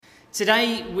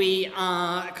Today we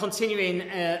are continuing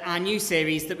our new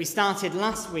series that we started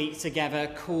last week together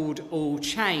called All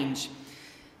Change.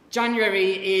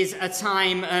 January is a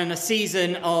time and a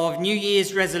season of New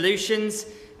Year's resolutions,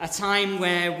 a time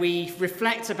where we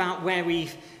reflect about where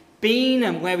we've been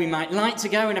and where we might like to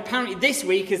go, and apparently this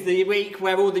week is the week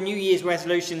where all the New Year's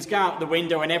resolutions go out the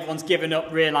window and everyone's given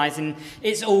up, realising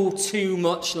it's all too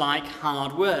much like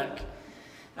hard work.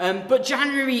 But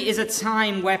January is a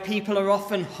time where people are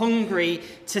often hungry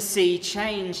to see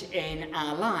change in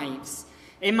our lives.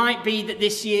 It might be that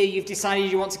this year you've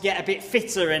decided you want to get a bit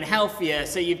fitter and healthier,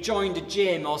 so you've joined a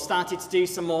gym or started to do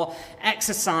some more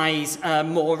exercise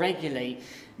more regularly.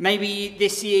 Maybe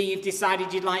this year you've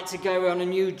decided you'd like to go on a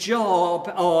new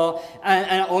job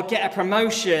or get a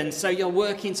promotion, so you're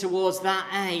working towards that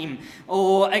aim,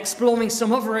 or exploring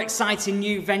some other exciting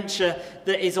new venture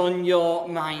that is on your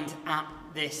mind at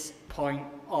this point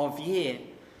of year.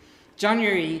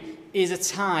 January is a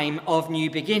time of new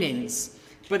beginnings,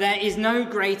 but there is no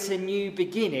greater new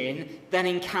beginning than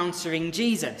encountering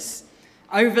Jesus.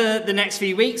 Over the next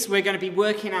few weeks, we're going to be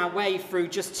working our way through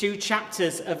just 2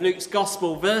 chapters of Luke's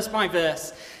Gospel, verse by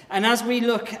verse. And as we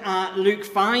look at Luke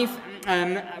 5,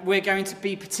 we're going to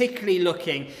be particularly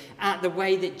looking at the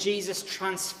way that Jesus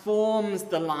transforms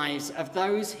the lives of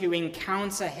those who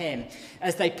encounter him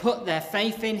as they put their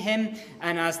faith in him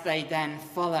and as they then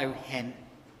follow him.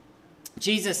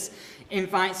 Jesus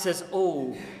invites us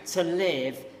all to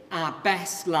live our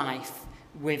best life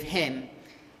with him.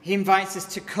 He invites us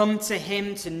to come to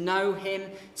him, to know him,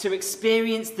 to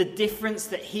experience the difference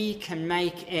that he can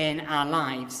make in our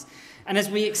lives. And as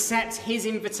we accept his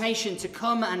invitation to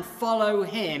come and follow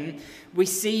him, we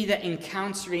see that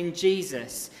encountering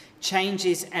Jesus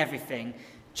changes everything,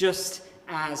 just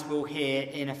as we'll hear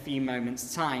in a few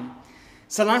moments' time.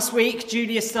 So last week,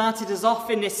 Julia started us off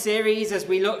in this series as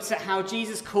we looked at how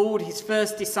Jesus called his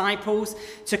first disciples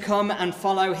to come and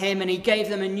follow him, and he gave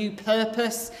them a new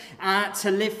purpose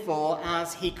to live for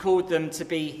as he called them to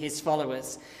be his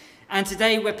followers. And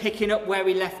today we're picking up where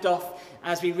we left off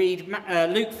as we read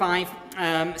Luke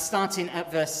 5, starting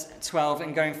at verse 12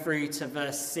 and going through to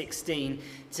verse 16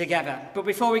 together. But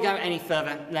before we go any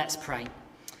further, let's pray.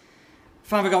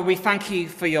 Father God, we thank you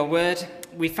for your word.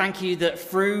 We thank you that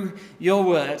through your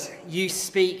word, you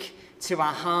speak to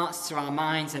our hearts, to our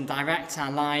minds, and direct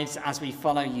our lives as we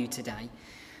follow you today.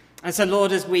 And so,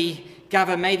 Lord, as we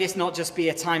gather, may this not just be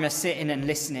a time of sitting and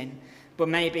listening, but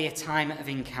may it be a time of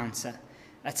encounter,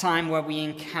 a time where we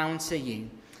encounter you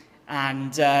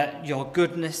and your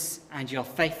goodness and your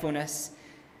faithfulness,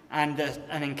 and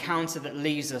an encounter that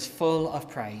leaves us full of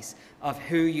praise of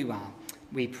who you are,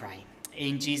 we pray.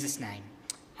 In Jesus' name,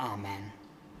 amen.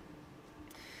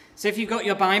 So if you've got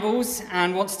your Bibles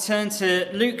and want to turn to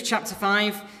Luke chapter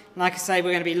 5, like I say,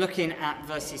 we're going to be looking at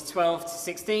verses 12 to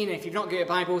 16. And if you've not got your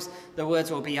Bibles, the words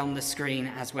will be on the screen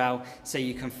as well, so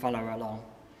you can follow along.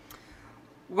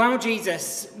 While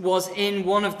Jesus was in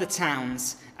one of the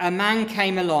towns, a man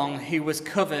came along who was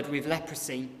covered with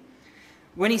leprosy.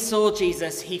 When he saw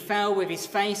Jesus, he fell with his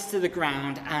face to the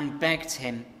ground and begged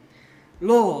him,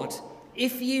 "Lord,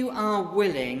 if you are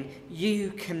willing,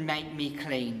 you can make me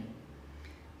clean."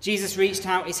 Jesus reached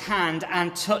out his hand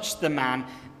and touched the man.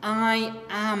 "I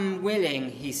am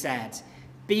willing," he said.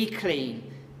 "Be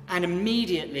clean." And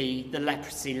immediately the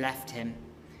leprosy left him.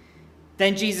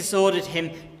 Then Jesus ordered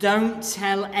him, "Don't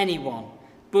tell anyone,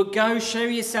 but go show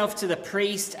yourself to the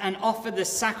priest and offer the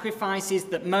sacrifices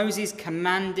that Moses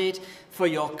commanded for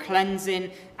your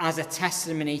cleansing as a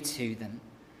testimony to them."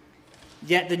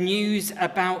 Yet the news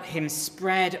about him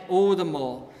spread all the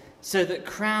more, so that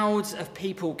crowds of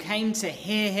people came to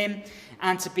hear him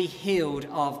and to be healed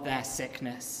of their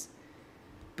sickness.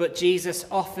 But Jesus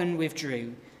often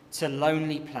withdrew to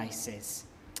lonely places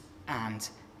and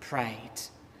prayed.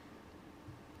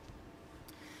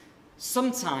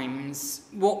 Sometimes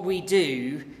what we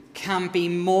do can be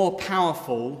more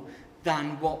powerful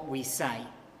than what we say.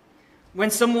 When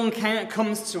someone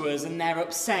comes to us and they're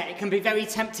upset, it can be very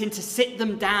tempting to sit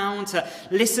them down, to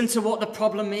listen to what the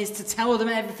problem is, to tell them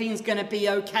everything's going to be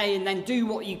okay, and then do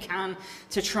what you can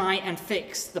to try and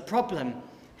fix the problem.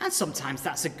 And sometimes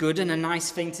that's a good and a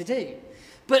nice thing to do.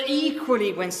 But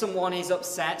equally, when someone is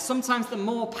upset, sometimes the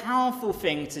more powerful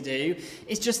thing to do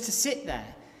is just to sit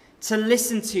there, to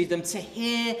listen to them, to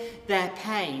hear their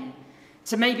pain,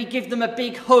 to maybe give them a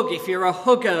big hug if you're a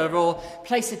hugger, or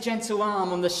place a gentle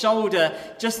arm on the shoulder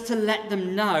just to let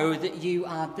them know that you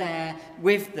are there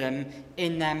with them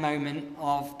in their moment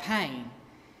of pain.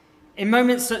 In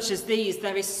moments such as these,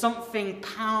 there is something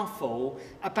powerful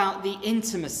about the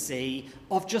intimacy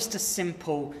of just a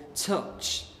simple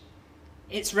touch.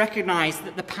 It's recognised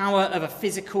that the power of a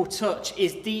physical touch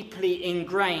is deeply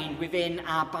ingrained within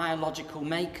our biological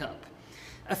makeup.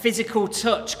 A physical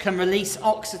touch can release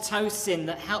oxytocin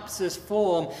that helps us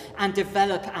form and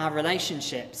develop our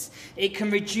relationships. It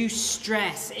can reduce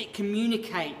stress. It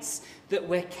communicates that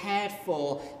we're cared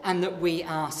for and that we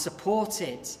are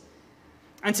supported.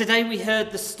 And today we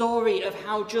heard the story of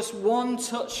how just one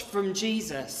touch from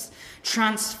Jesus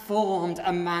transformed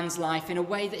a man's life in a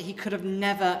way that he could have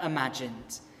never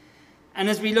imagined. And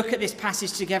as we look at this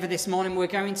passage together this morning, we're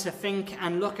going to think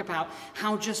and look about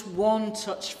how just one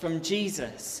touch from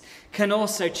Jesus can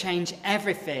also change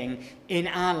everything in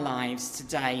our lives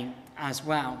today as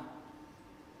well.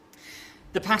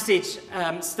 The passage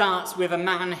starts with a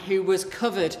man who was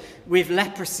covered with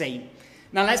leprosy.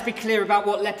 Now, let's be clear about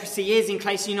what leprosy is in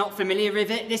case you're not familiar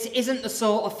with it. This isn't the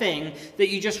sort of thing that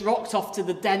you just rocked off to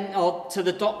the to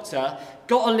the doctor,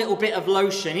 got a little bit of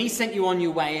lotion, he sent you on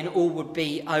your way and all would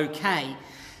be okay.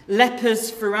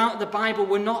 Lepers throughout the Bible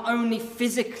were not only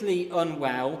physically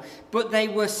unwell, but they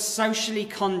were socially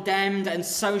condemned and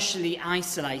socially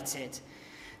isolated.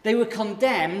 They were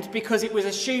condemned because it was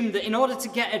assumed that in order to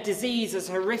get a disease as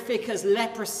horrific as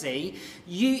leprosy,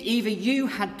 either you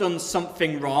had done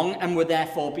something wrong and were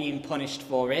therefore being punished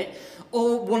for it,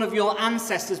 or one of your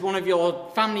ancestors, one of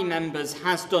your family members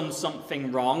has done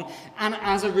something wrong, and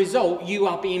as a result, you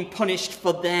are being punished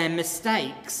for their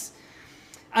mistakes.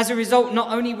 As a result, not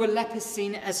only were lepers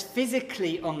seen as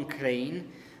physically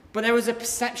unclean, but there was a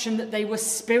perception that they were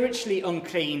spiritually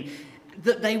unclean,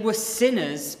 that they were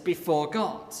sinners before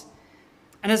God.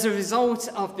 And as a result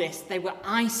of this, they were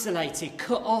isolated,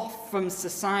 cut off from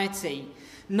society.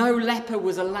 No leper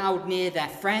was allowed near their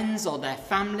friends or their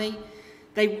family.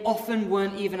 They often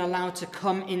weren't even allowed to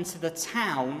come into the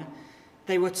town.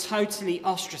 They were totally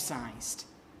ostracized.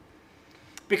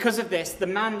 Because of this, the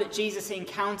man that Jesus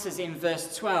encounters in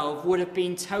verse 12 would have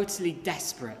been totally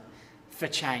desperate for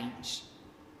change.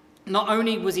 Not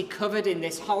only was he covered in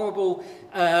this horrible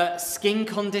skin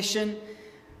condition,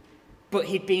 but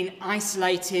he'd been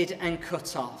isolated and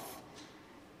cut off.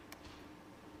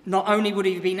 Not only would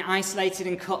he have been isolated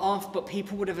and cut off, but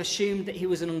people would have assumed that he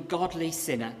was an ungodly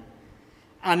sinner.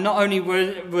 And not only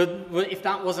if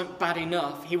that wasn't bad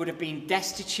enough, he would have been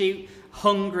destitute,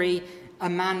 hungry, a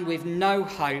man with no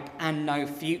hope and no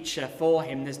future for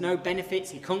him. There's no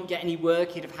benefits, he couldn't get any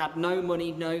work, he'd have had no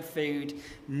money, no food,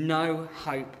 no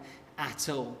hope at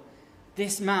all.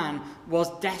 This man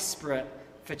was desperate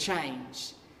for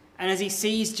change. And as he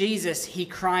sees Jesus, he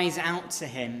cries out to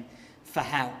him for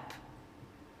help.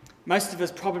 Most of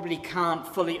us probably can't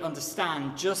fully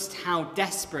understand just how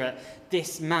desperate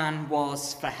this man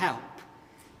was for help.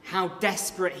 How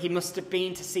desperate he must have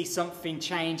been to see something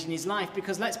change in his life.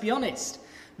 Because let's be honest,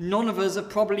 none of us have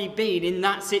probably been in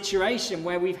that situation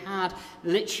where we've had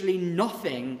literally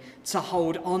nothing to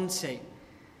hold on to.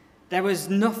 There was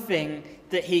nothing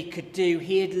that he could do.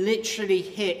 He had literally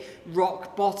hit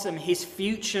rock bottom. His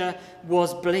future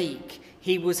was bleak.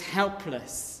 He was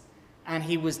helpless and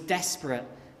he was desperate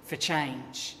for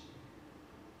change.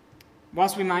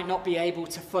 Whilst we might not be able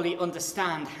to fully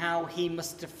understand how he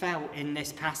must have felt in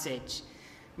this passage,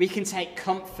 we can take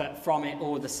comfort from it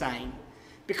all the same.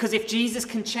 Because if Jesus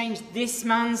can change this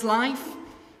man's life,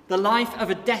 the life of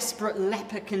a desperate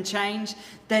leper can change,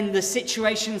 then the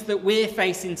situations that we're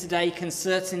facing today can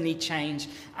certainly change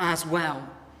as well.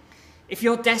 If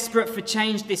you're desperate for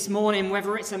change this morning,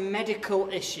 whether it's a medical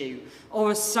issue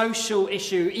or a social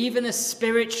issue, even a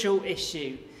spiritual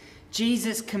issue,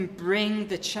 Jesus can bring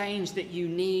the change that you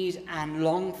need and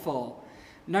long for.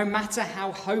 No matter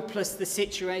how hopeless the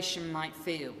situation might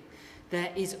feel,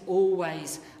 there is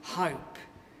always hope.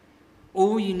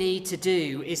 All you need to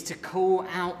do is to call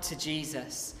out to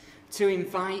Jesus, to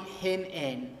invite him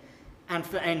in, and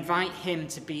invite him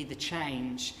to be the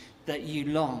change that you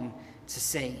long to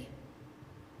see.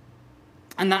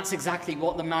 And that's exactly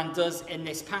what the man does in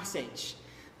this passage.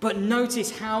 But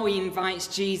notice how he invites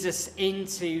Jesus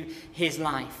into his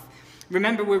life.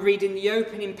 Remember, we're reading the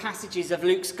opening passages of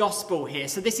Luke's gospel here.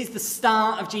 So this is the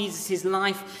start of Jesus'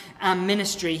 life and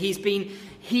ministry. He's been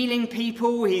healing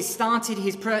people. He's started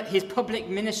his public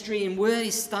ministry, and word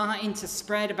is starting to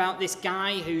spread about this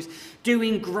guy who's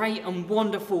doing great and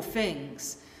wonderful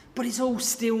things. But it's all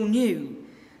still new.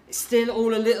 It's still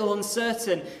all a little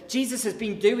uncertain. Jesus has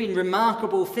been doing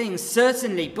remarkable things,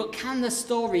 certainly, but can the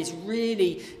stories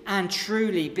really and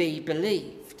truly be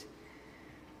believed?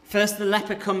 First, the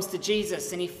leper comes to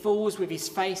Jesus and he falls with his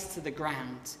face to the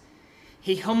ground.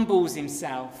 He humbles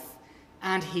himself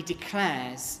and he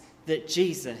declares that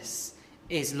Jesus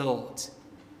is Lord.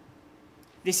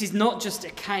 This is not just a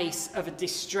case of a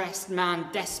distressed man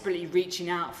desperately reaching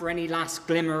out for any last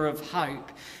glimmer of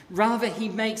hope. Rather, he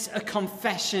makes a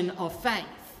confession of faith.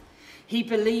 He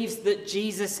believes that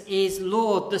Jesus is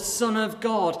Lord, the Son of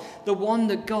God, the one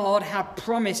that God had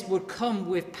promised would come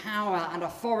with power and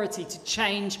authority to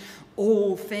change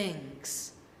all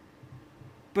things.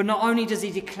 But not only does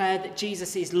he declare that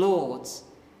Jesus is Lord,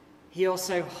 he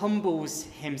also humbles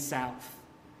himself.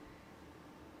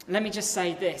 Let me just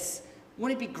say this.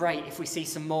 Wouldn't it be great if we see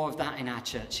some more of that in our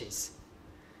churches?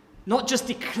 Not just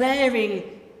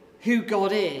declaring who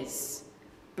God is,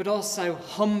 but also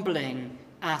humbling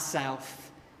ourselves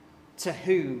to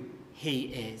who he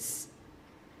is.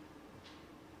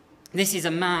 This is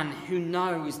a man who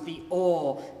knows the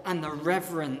awe and the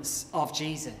reverence of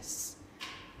Jesus.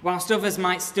 Whilst others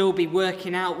might still be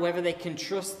working out whether they can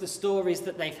trust the stories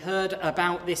that they've heard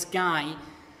about this guy,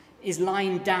 is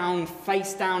lying down,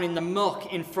 face down in the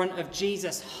muck in front of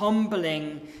Jesus,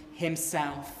 humbling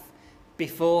himself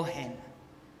before him.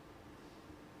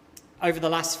 Over the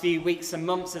last few weeks and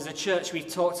months as a church, we've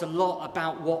talked a lot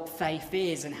about what faith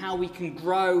is and how we can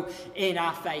grow in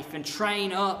our faith and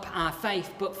train up our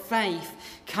faith. But faith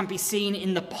can be seen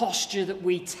in the posture that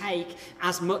we take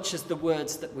as much as the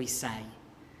words that we say.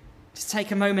 Just take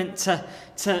a moment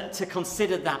to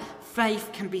consider that. Faith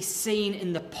can be seen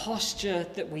in the posture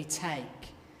that we take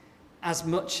as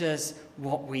much as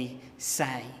what we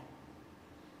say.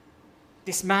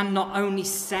 This man not only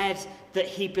said that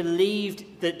he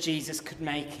believed that Jesus could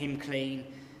make him clean,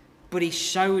 but he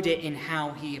showed it in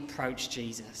how he approached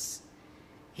Jesus.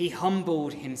 He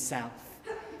humbled himself.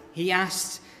 He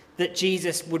asked that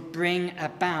Jesus would bring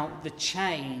about the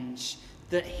change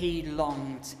that he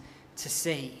longed to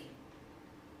see.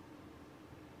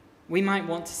 We might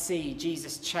want to see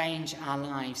Jesus change our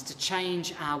lives, to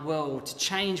change our world, to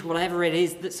change whatever it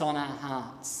is that's on our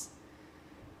hearts.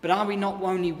 But are we not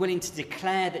only willing to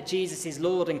declare that Jesus is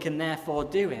Lord and can therefore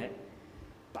do it,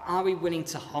 but are we willing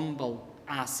to humble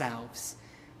ourselves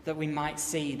that we might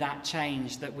see that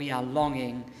change that we are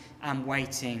longing and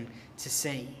waiting to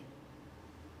see?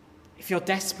 If you're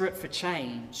desperate for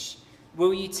change,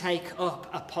 will you take up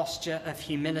a posture of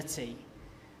humility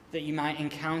that you might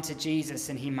encounter Jesus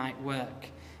and he might work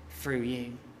through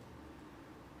you?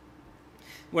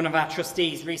 One of our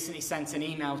trustees recently sent an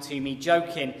email to me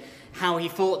joking how he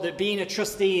thought that being a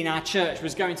trustee in our church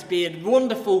was going to be a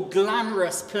wonderful,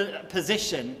 glamorous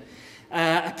position,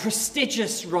 a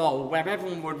prestigious role where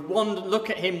everyone would look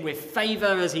at him with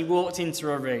favour as he walked into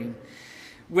a room.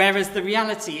 Whereas the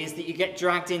reality is that you get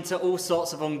dragged into all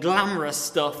sorts of unglamorous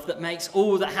stuff that makes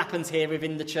all that happens here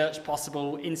within the church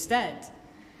possible instead.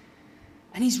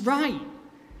 And he's right.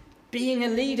 Being a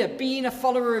leader, being a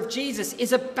follower of Jesus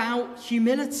is about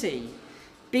humility.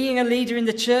 Being a leader in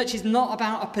the church is not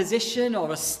about a position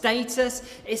or a status.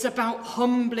 It's about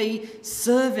humbly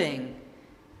serving.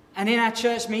 And in our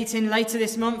church meeting later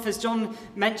this month, as John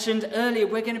mentioned earlier,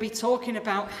 we're going to be talking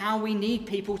about how we need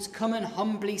people to come and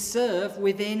humbly serve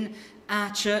within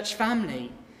our church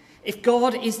family. If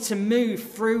God is to move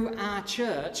through our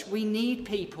church, we need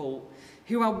people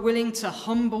who are willing to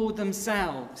humble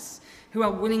themselves, who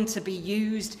are willing to be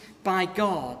used by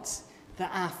God,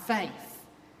 that our faith,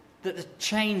 that the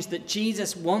change that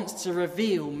Jesus wants to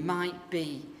reveal might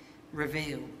be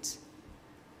revealed.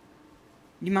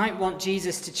 You might want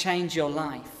Jesus to change your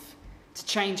life, to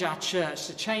change our church,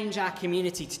 to change our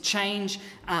community, to change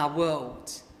our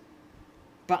world.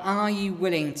 But are you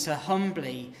willing to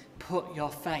humbly put your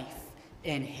faith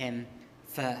in him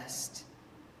first?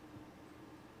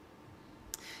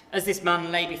 As this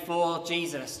man lay before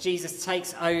Jesus, Jesus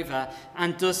takes over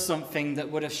and does something that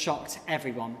would have shocked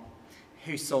everyone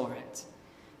who saw it.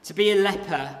 To be a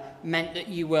leper meant that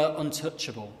you were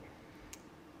untouchable.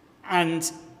 And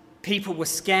people were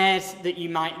scared that you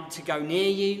might to go near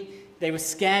you. They were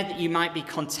scared that you might be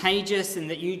contagious and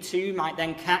that you too might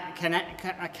then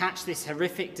catch this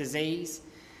horrific disease.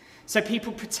 So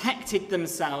people protected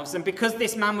themselves, and because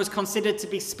this man was considered to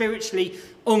be spiritually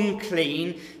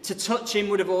unclean, to touch him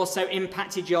would have also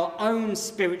impacted your own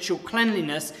spiritual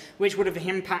cleanliness, which would have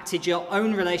impacted your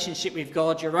own relationship with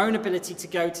God, your own ability to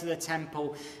go to the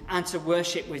temple and to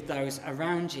worship with those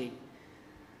around you.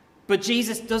 But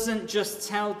Jesus doesn't just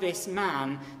tell this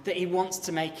man that he wants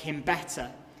to make him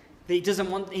better. That he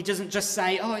doesn't just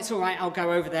say, oh, it's all right, I'll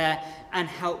go over there and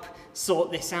help sort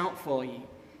this out for you.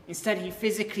 Instead, he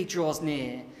physically draws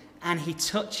near and he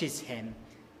touches him.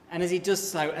 And as he does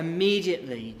so,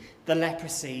 immediately the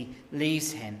leprosy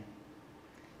leaves him.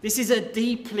 This is a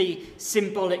deeply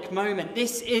symbolic moment.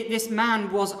 This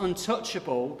man was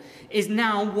untouchable, is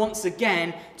now once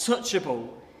again touchable.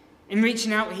 In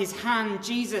reaching out his hand,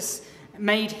 Jesus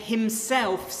made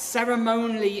himself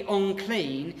ceremonially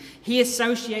unclean. He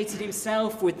associated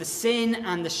himself with the sin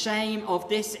and the shame of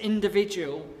this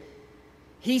individual.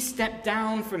 He stepped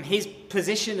down from his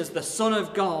position as the Son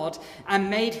of God and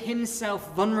made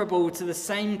himself vulnerable to the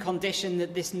same condition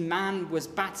that this man was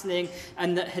battling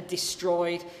and that had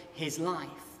destroyed his life.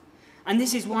 And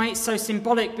this is why it's so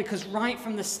symbolic, because right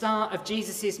from the start of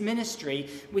Jesus' ministry,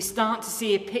 we start to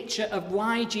see a picture of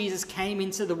why Jesus came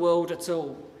into the world at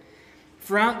all.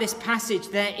 Throughout this passage,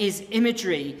 there is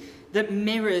imagery that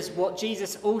mirrors what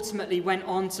Jesus ultimately went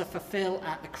on to fulfill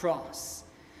at the cross.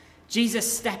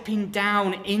 Jesus stepping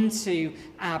down into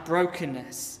our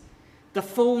brokenness, the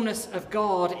fullness of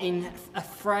God in a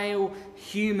frail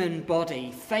human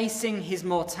body, facing his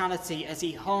mortality as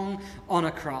he hung on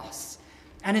a cross.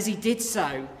 And as he did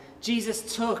so,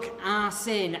 Jesus took our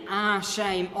sin, our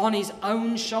shame on his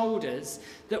own shoulders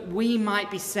that we might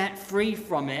be set free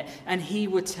from it, and he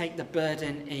would take the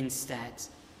burden instead.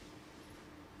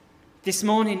 This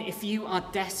morning, if you are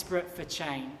desperate for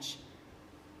change,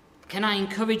 can I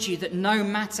encourage you that no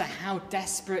matter how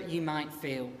desperate you might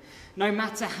feel, no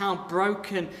matter how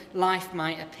broken life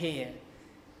might appear,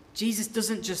 Jesus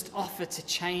doesn't just offer to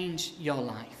change your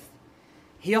life.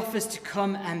 He offers to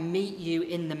come and meet you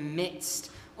in the midst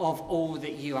of all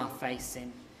that you are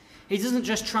facing. He doesn't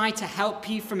just try to help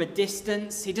you from a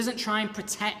distance. He doesn't try and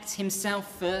protect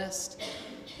himself first.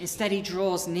 Instead, he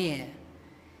draws near.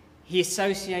 He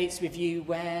associates with you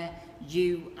where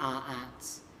you are at.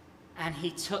 And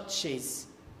he touches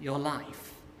your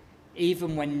life,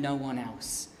 even when no one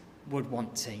else would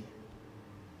want to.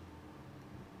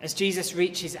 As Jesus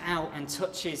reaches out and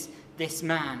touches this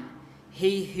man,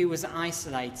 he who was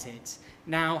isolated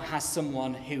now has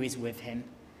someone who is with him.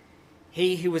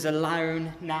 He who was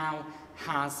alone now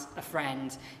has a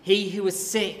friend. He who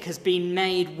was sick has been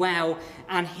made well,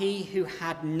 and he who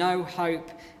had no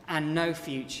hope and no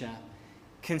future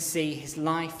can see his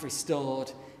life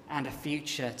restored and a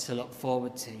future to look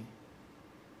forward to.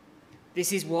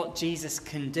 This is what Jesus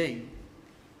can do,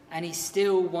 and he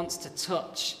still wants to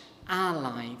touch our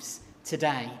lives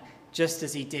today, just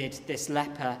as he did this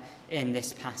leper in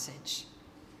this passage.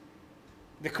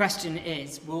 The question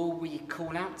is, will we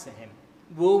call out to him?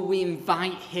 Will we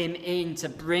invite him in to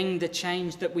bring the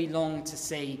change that we long to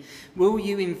see? Will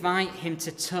you invite him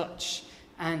to touch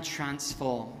and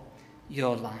transform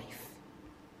your life?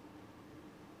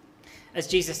 As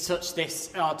Jesus touched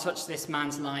this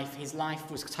man's life, his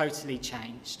life was totally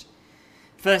changed.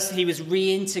 First, he was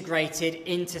reintegrated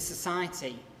into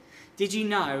society. Did you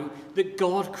know that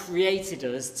God created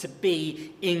us to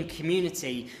be in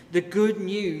community? The good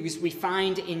news we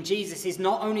find in Jesus is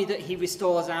not only that he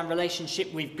restores our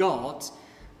relationship with God,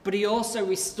 but he also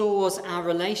restores our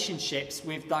relationships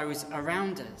with those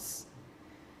around us.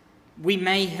 We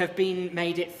may have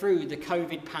made it through the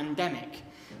COVID pandemic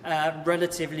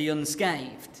relatively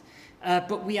unscathed,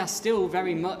 but we are still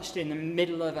very much in the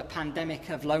middle of a pandemic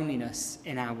of loneliness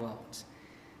in our world.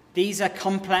 These are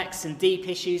complex and deep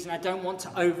issues, and I don't want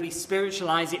to overly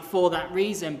spiritualize it for that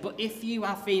reason, but if you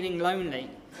are feeling lonely,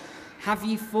 have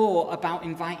you thought about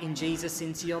inviting Jesus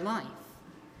into your life?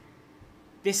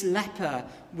 This leper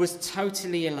was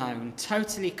totally alone,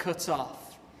 totally cut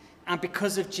off, and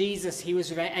because of Jesus, he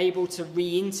was able to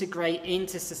reintegrate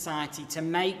into society, to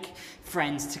make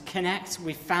friends, to connect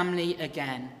with family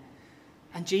again.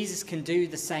 And Jesus can do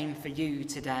the same for you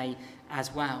today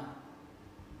as well.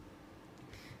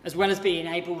 As well as being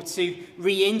able to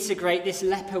reintegrate, this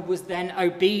leper was then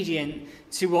obedient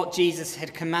to what Jesus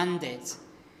had commanded.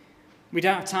 We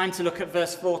don't have time to look at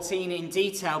verse 14 in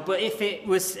detail, but it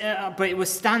was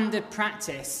standard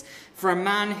practice for a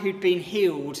man who'd been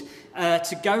healed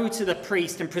to go to the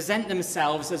priest and present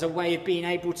themselves as a way of being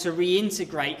able to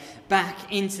reintegrate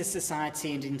back into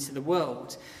society and into the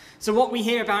world. So what we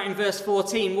hear about in verse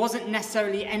 14 wasn't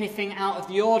necessarily anything out of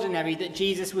the ordinary that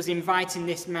Jesus was inviting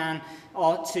this man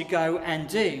to go and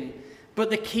do. But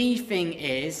the key thing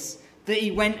is that he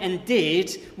went and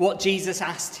did what Jesus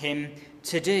asked him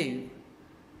to do.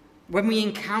 When we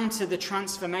encounter the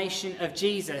transformation of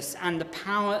Jesus and the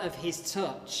power of his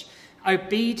touch,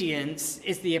 obedience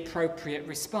is the appropriate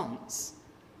response.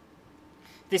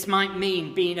 This might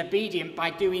mean being obedient by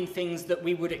doing things that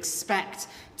we would expect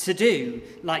to do,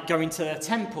 like going to the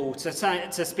temple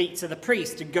to speak to the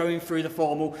priest and going through the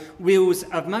formal wheels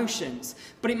of motions.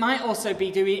 But it might also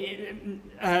be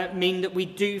mean that we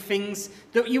do things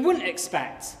that you wouldn't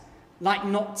expect, like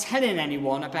not telling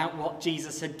anyone about what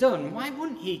Jesus had done. Why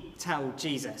wouldn't he tell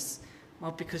Jesus?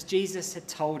 Well, because Jesus had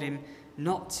told him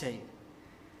not to.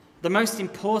 The most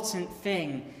important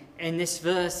thing in this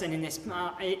verse and in this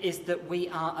is that we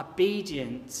are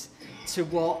obedient to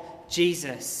what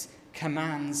Jesus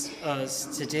commands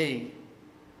us to do.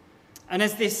 And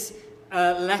as this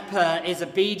leper is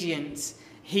obedient,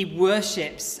 he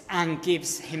worships and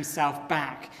gives himself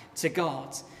back to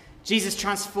God. Jesus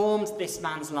transformed this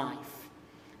man's life.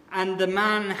 And the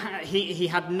man, he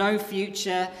had no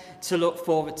future to look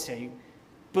forward to.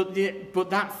 But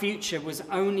that future was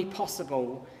only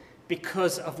possible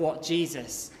because of what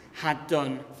Jesus had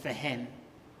done for him.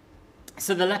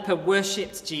 So the leper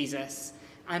worshipped Jesus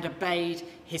and obeyed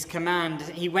his command.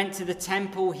 He went to the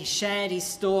temple, he shared his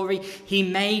story, he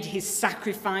made his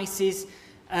sacrifices,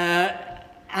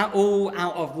 all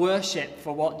out of worship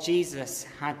for what Jesus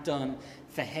had done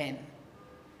for him.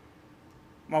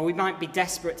 Well, we might be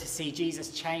desperate to see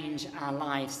Jesus change our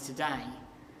lives today.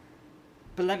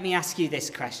 But let me ask you this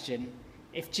question.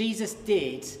 If Jesus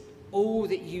did all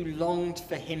that you longed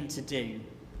for him to do,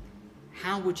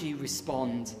 how would you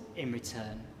respond in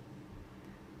return?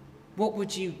 What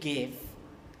would you give?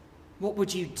 What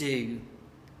would you do?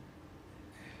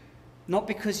 Not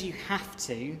because you have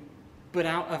to, but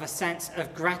out of a sense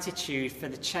of gratitude for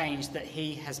the change that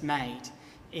he has made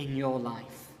in your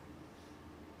life.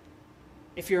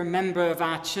 If you're a member of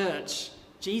our church,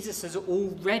 Jesus has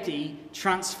already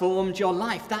transformed your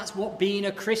life. That's what being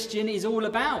a Christian is all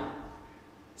about.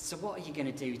 So what are you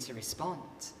going to do to respond?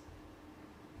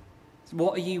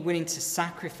 What are you willing to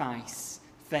sacrifice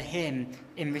for him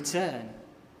in return?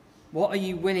 What are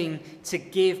you willing to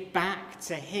give back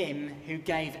to him who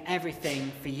gave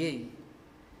everything for you?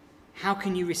 How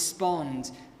can you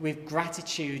respond with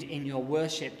gratitude in your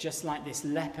worship, just like this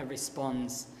leper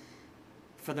responds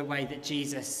for the way that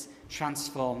Jesus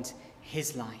transformed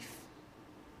his life?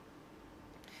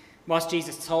 Whilst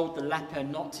Jesus told the leper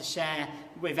not to share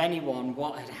with anyone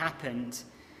what had happened,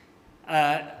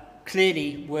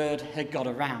 clearly word had got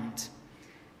around.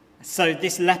 So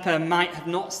this leper might have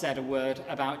not said a word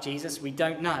about Jesus, we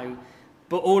don't know.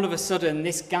 But all of a sudden,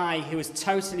 this guy who was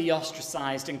totally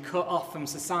ostracized and cut off from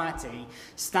society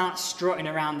starts strutting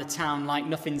around the town like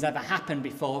nothing's ever happened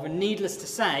before. And needless to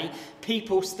say,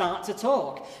 people start to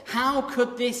talk. How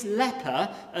could this leper,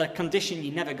 a condition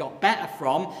you never got better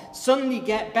from, suddenly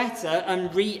get better and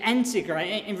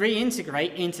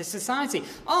reintegrate into society?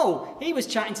 Oh, he was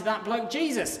chatting to that bloke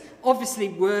Jesus. Obviously,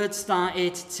 word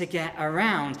started to get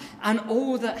around. And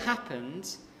all that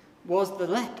happened was the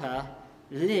leper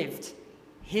lived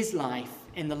his life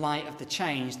in the light of the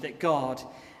change that God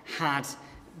had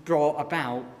brought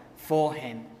about for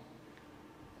him.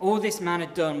 All this man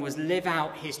had done was live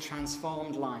out his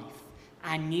transformed life,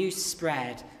 and news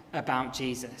spread about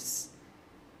Jesus.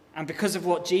 And because of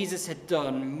what Jesus had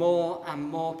done, more and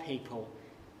more people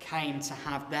came to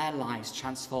have their lives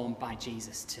transformed by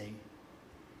Jesus too.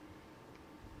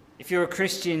 If you're a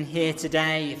Christian here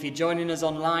today, if you're joining us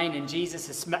online and Jesus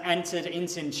has entered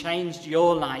into and changed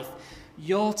your life,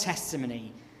 your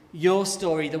testimony, your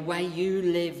story, the way you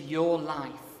live your life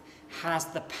has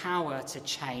the power to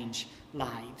change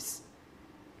lives.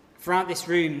 Throughout this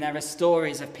room, there are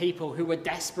stories of people who were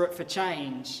desperate for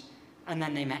change and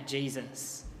then they met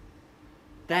Jesus.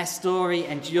 Their story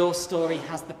and your story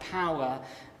has power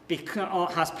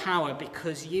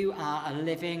because you are a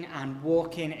living and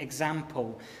walking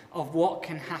example of what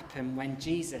can happen when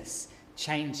Jesus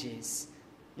changes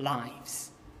lives.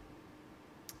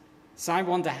 So I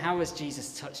wonder, how has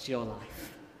Jesus touched your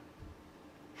life?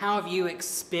 How have you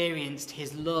experienced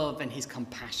his love and his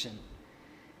compassion?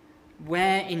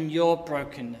 Where in your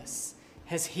brokenness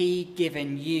has he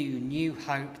given you new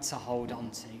hope to hold on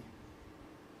to?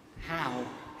 How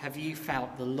have you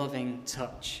felt the loving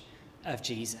touch of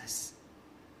Jesus?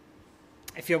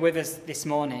 If you're with us this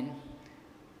morning,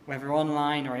 whether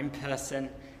online or in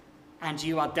person, and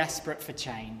you are desperate for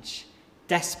change,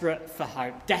 desperate for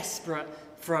hope, desperate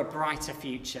for a brighter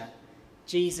future,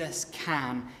 Jesus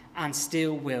can and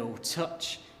still will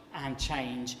touch and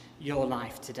change your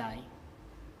life today.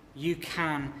 You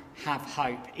can have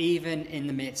hope even in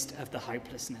the midst of the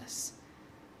hopelessness.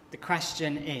 The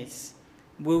question is,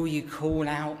 will you call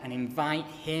out and invite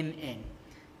him in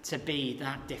to be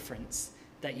that difference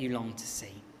that you long to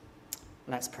see?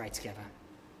 Let's pray together.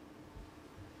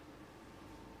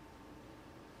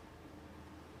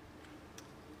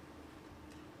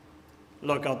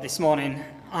 Lord God, this morning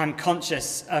I'm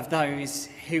conscious of those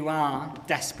who are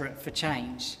desperate for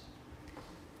change,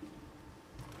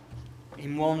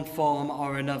 in one form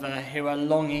or another, who are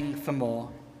longing for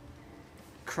more,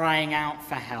 crying out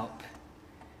for help,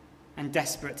 and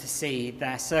desperate to see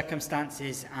their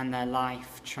circumstances and their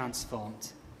life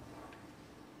transformed.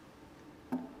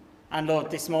 And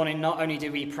Lord, this morning, not only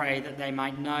do we pray that they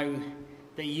might know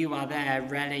that you are there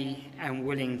ready and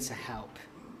willing to help,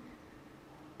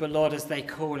 but Lord, as they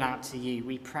call out to you,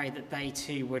 we pray that they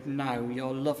too would know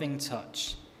your loving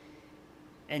touch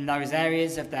in those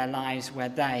areas of their lives where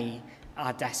they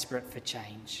are desperate for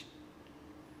change.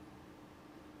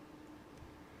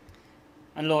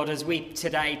 And Lord, as we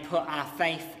today put our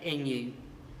faith in you,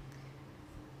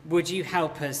 would you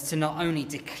help us to not only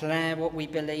declare what we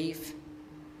believe,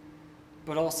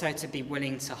 but also to be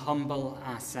willing to humble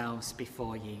ourselves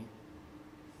before you,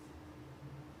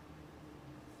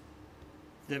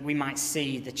 that we might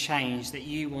see the change that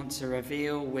you want to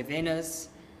reveal within us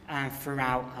and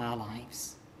throughout our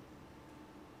lives.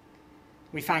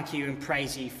 We thank you and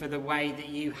praise you for the way that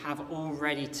you have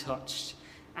already touched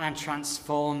and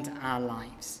transformed our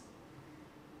lives.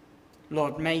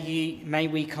 Lord, may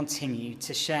we continue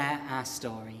to share our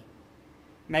story.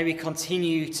 May we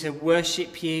continue to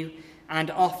worship you and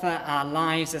offer our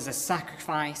lives as a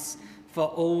sacrifice for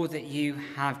all that you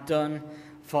have done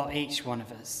for each one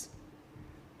of us.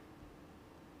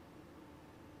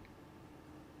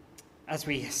 As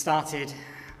we started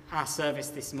our service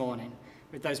this morning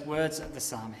with those words of the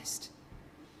psalmist,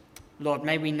 Lord,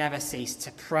 may we never cease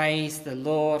to praise the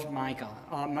Lord, my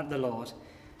God, the Lord.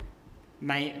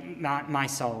 May my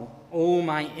soul, all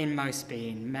my inmost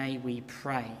being, may we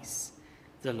praise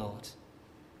the Lord.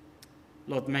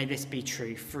 Lord, may this be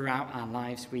true throughout our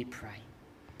lives, we pray.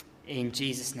 In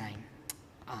Jesus' name,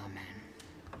 amen.